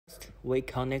we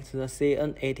connect the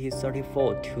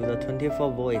CN-8034 to the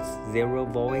 24-volt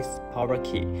 0-voice power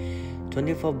key,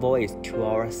 24-volt to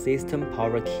our system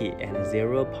power key, and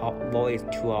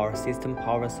 0-volt to our system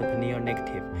power supplier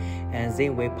negative, and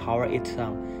then we power it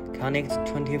on. Connect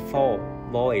 24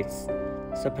 volts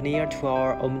supplier to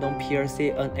our Omron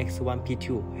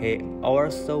NX1P2. Here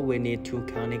also we need to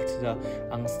connect the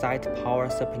on-site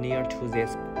power supplier to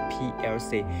this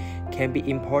PLC, can be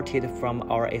imported from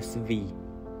our SV.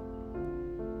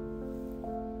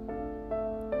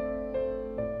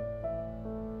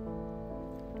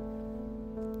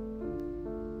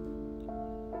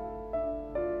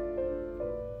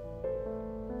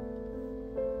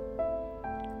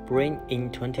 Bring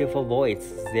in 24 volts,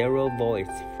 0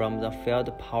 volts from the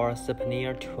field power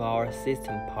supplier to our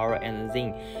system power, and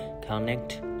then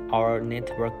connect our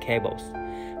network cables.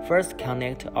 First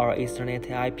connect our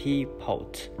EtherNet IP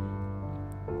port,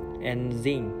 and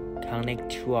then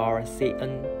connect to our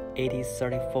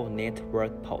CN-8034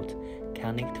 network port.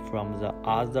 Connect from the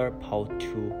other port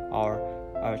to our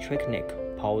electronic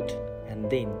port, and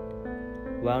then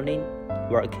welding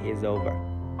work is over.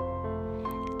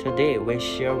 Today, we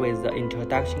share with the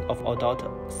introduction of Odot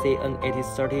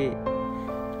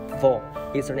CN-8034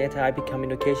 EtherNet IP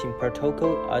communication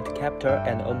protocol, adapter,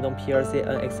 and Omron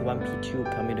NX1P2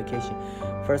 communication.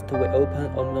 First, we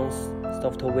open Omron's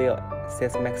software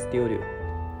Sysmax Studio.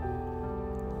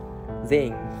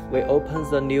 Then, we open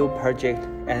the new project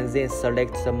and then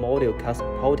select the module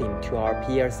corresponding to our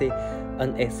PLC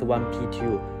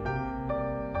NX1P2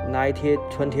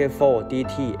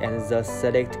 EtherNet and the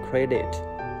select credit.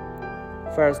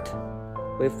 First,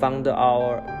 we found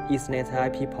our EtherNet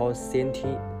IP port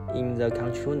setting in the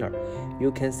controller.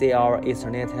 You can see our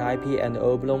EtherNet IP and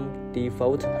Omron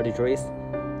default address.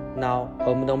 Now,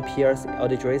 Omron PLC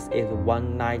address is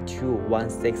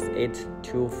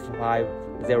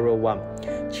 192.168.2501.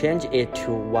 Change it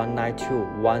to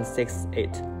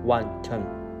 192.168.110.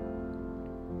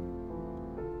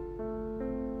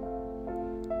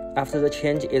 After the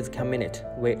change is committed,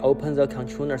 we open the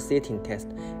controller setting test,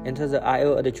 enter the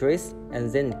I/O address,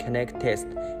 and then connect test,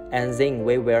 and then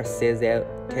we will see the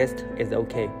test is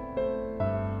OK.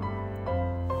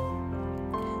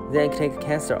 Then click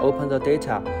cancel, open the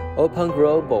data, open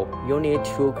global. You need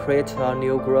to create a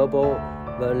new global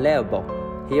variable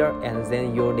here, and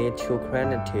then you need to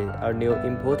create a new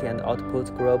input and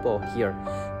output global here.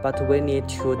 But we need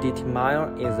to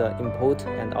determine the input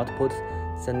and output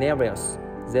scenarios.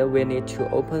 Then we need to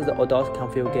open the Odot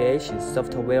configuration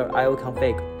software IO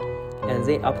config, and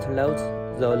then upload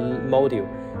the module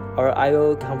or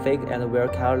IO config, and we'll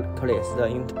calculate the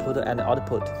input and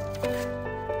output.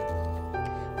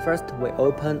 First, we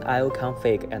open IO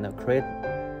config and create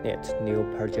new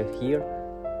project here.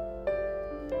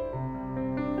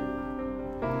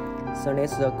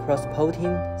 Select the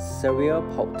corresponding serial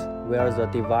port where the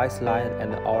device line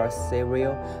and our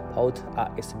serial port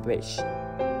are established.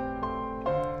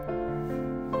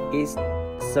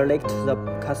 Select the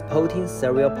corresponding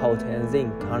serial port and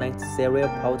then connect serial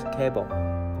port cable.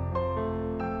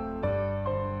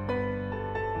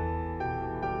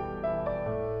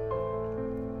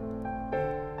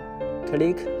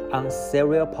 Click on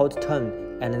serial port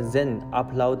 10 and then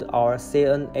upload our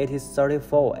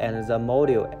CN-8034 and the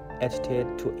module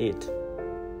attached to it.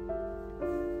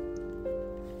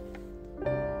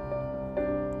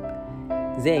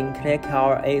 Then click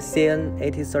our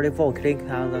CN-8034, click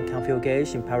on the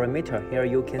configuration parameter. Here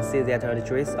you can see that the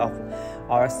address of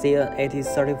our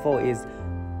CN-8034 is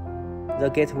the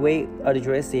gateway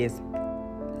address is,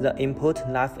 the input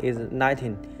line is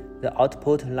 19, the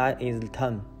output line is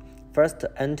 10. First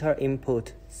enter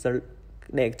input,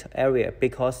 select area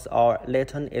because our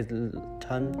latent is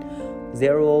 10,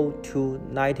 0 to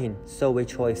 19, so we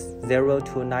choose 0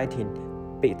 to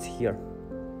 19 bits here.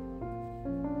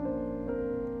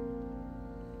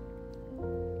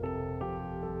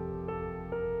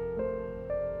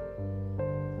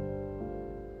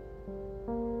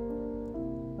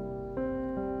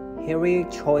 Here we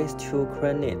choose to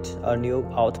create a new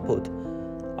output.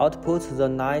 Output, the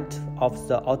night of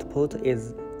the output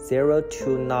is 0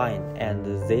 to 9, and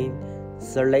then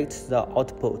select the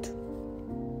output.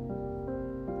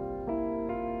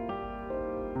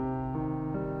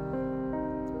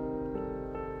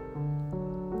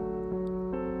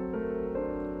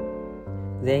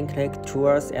 Then click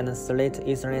Tools and select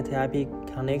EtherNet IP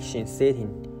connection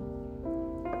setting.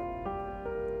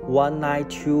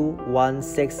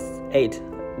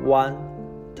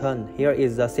 192.168.110. Here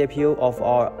is the CPU of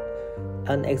our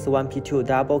NX1P2.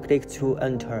 Double click to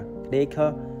enter. Click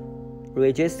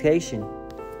registration.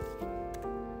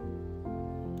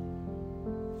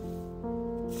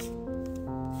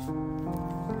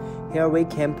 Here we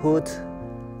can put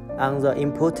on the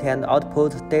input and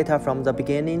output data from the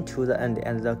beginning to the end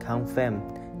and the confirm.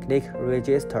 Click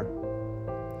register.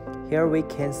 Here we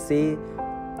can see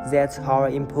that our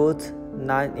input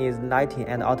 9 is 19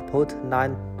 and output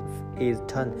 9 is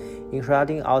 10,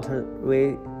 including auto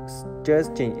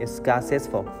registration is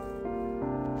successful.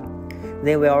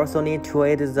 Then we also need to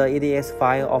add the EDS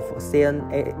file of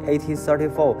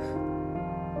CN-8034.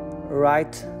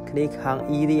 Right-click on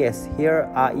EDS. Here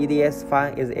our EDS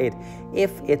file is it.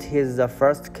 If it is the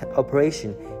first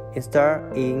operation, install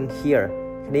in here.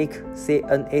 Click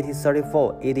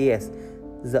CN-8034 EDS.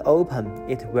 The open,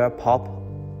 it will pop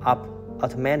up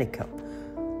automatically.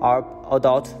 Our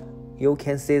Odot, you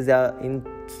can see the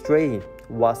installation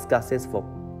was successful.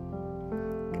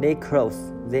 Click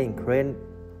close, then create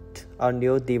a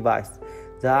new device.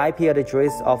 The IP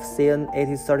address of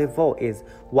CN-8034 is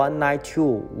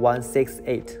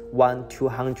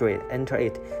 192.168.1.200. Enter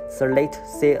it. Select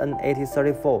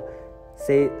CN-8034.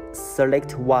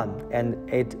 Select one and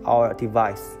add our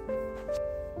device.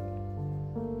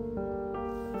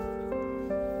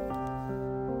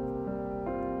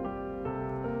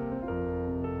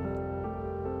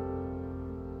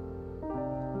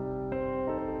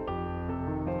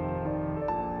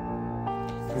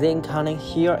 Then connect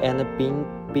here and begin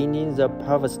the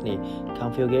previously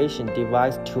configuration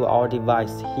device to our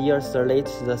device. Here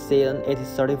select the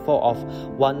CN-8034 of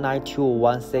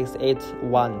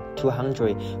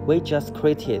 192.168.1.200. We just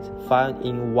created file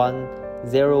in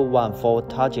 101 for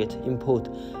target input,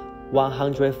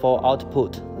 100 for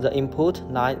output. The input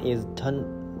 9 is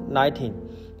 19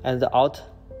 and the out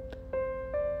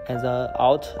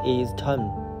is 10.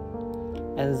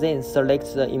 And then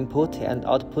select the input and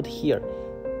output here.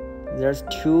 There's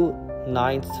 2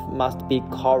 9s must be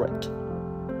correct.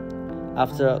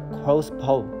 After cross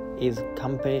pole is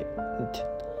complete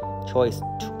choice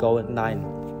to go 9.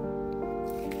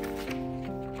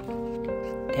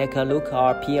 Take a look at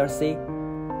our PLC.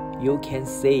 You can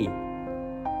see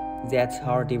that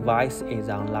our device is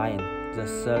online.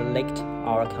 Just select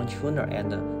our controller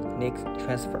and click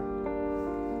transfer.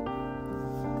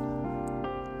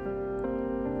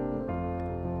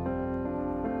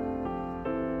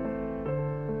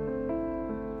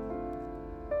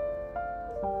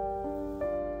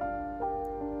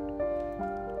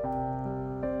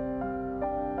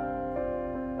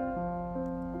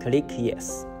 Click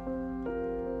yes.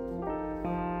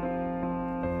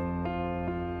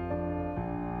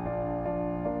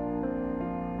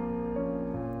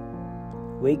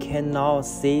 We can now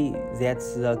see that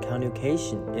the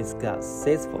communication is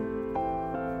successful.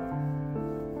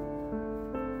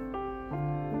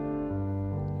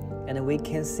 And we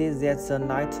can see that the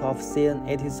light of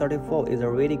CN-8034 is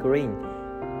already green.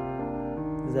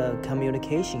 The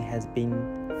communication has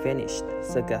been finished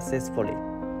successfully.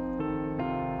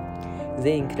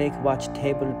 Then click Watch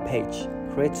Table page.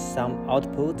 Create some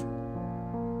output.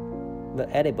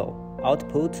 Variable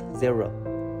output 0.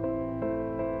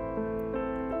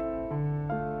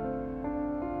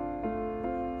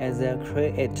 And then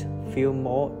create few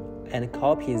more and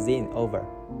copy them over.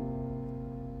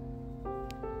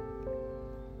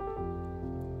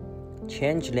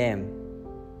 Change them.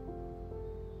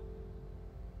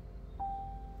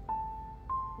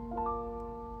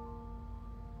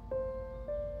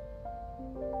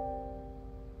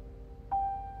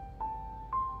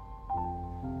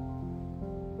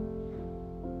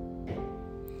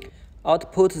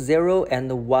 Output 0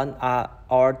 and 1 are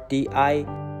our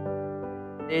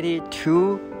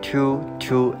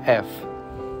DI-8222F.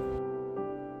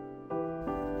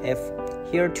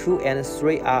 Here 2 and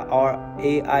 3 are our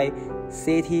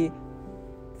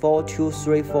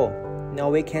AI-CT4234.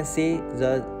 Now we can see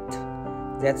that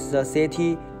the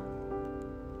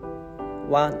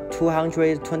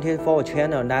CT224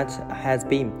 channel that has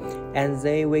been, and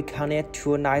then we connect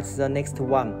to the next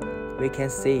one. We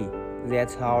can see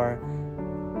that our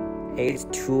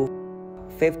 8 to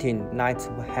 15 nights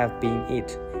have been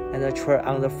it, and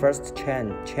on the first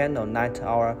channel night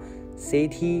our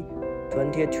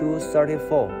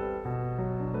CT2234.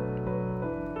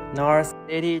 Now our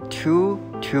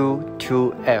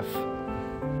CT222F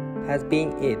has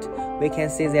been it. We can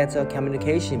see that the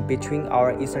communication between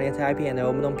our EtherNet IP and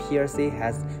Omron PLC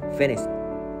has finished.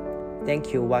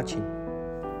 Thank you for watching.